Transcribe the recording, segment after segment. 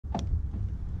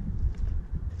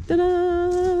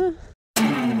Ta-da!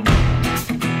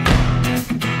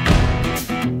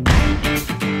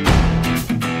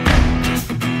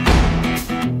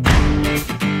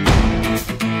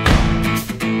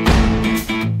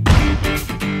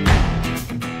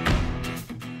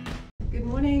 Good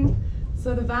morning.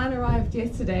 So the van arrived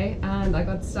yesterday and I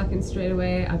got stuck in straight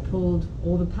away. I pulled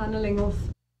all the paneling off.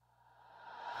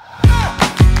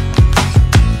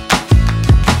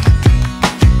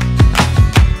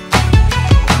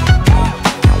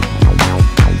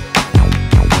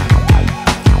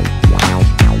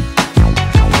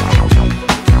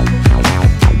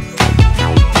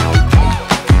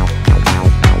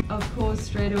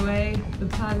 Straight away, the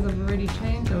plans I've already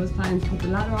changed. I was planning to put the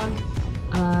ladder on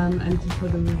and to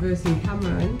put a reversing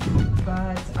camera in,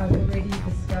 but I've already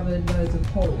discovered loads of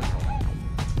holes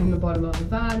in the bottom of the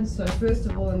van. So first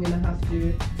of all, I'm going to have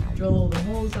to drill all the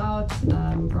holes out,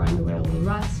 grind away all the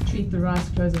rust, treat the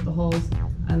rust, close up the holes,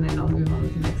 and then I'll move on to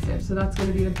the next step. So that's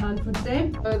going to be the plan for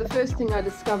today. So the first thing I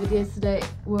discovered yesterday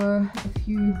were a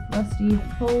few rusty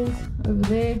holes over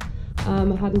there. I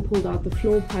hadn't pulled out the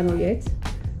floor panel yet.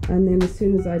 And then as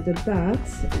soon as I did that,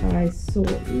 I saw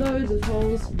loads of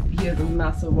holes. Here's a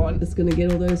massive one. Just gonna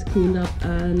get all those cleaned up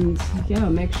and yeah,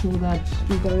 make sure that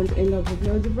we don't end up with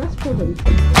loads of rust problems.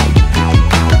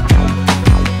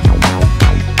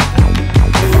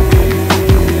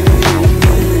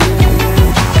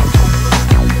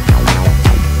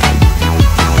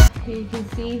 Here you can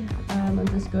see, I'm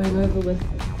just going over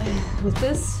with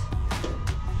this,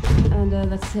 and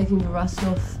that's taking the rust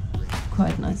off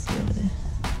quite nicely over there.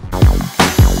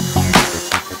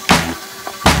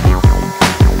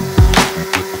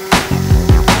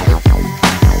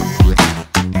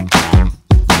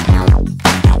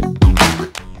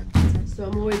 So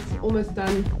I'm almost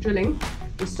done drilling.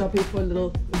 Just stopping for a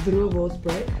little RUNG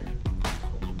break,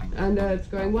 and it's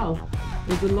going well.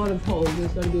 There's a lot of holes.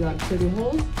 There's going to be like 30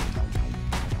 holes,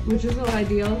 which is not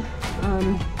ideal,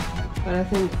 but I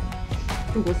think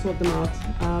we'll sort them out.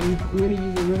 I'm going to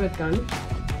use a rivet gun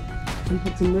and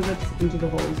put some rivets into the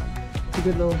holes. It's a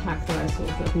good little hack that I saw,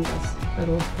 so I think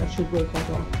that should work quite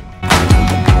well.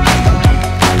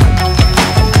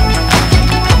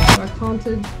 So I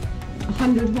counted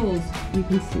 100 holes. You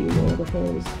can see all the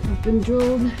holes have been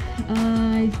drilled.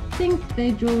 I think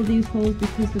they drilled these holes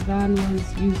because the van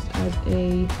was used as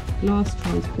a glass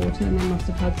transporter and they must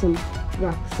have had some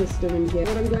rack system in here.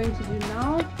 What I'm going to do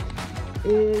now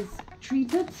is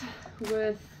treat it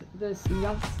with this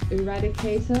rust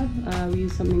eradicator. We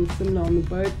use something similar on the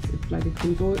boat. It's like a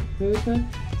converter,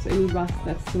 so any rust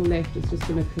that's still left is just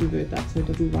going to convert that so it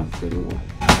doesn't rust anymore.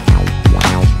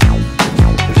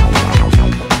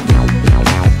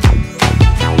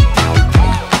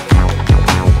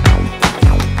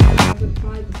 I've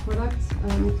applied the product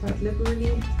quite liberally.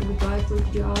 It's going to dry for a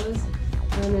few hours,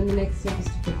 and then the next step is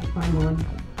to put the primer on.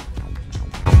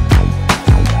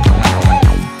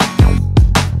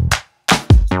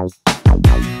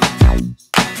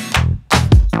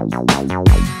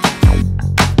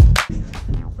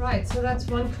 Right, so that's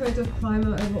one coat of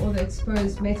primer over all the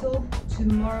exposed metal.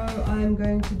 Tomorrow I'm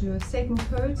going to do a second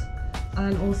coat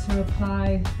and also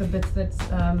apply the bits that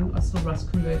are still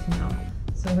rust converting now.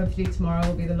 So hopefully tomorrow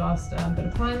will be the last bit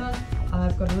of primer.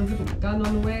 I've got a rivet gun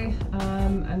on the way,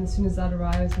 and as soon as that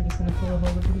arrives we're just going to pull a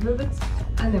hole with the rivets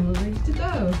and then we're ready to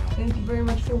go. Thank you very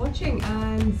much for watching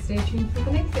and stay tuned for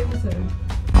the next episode.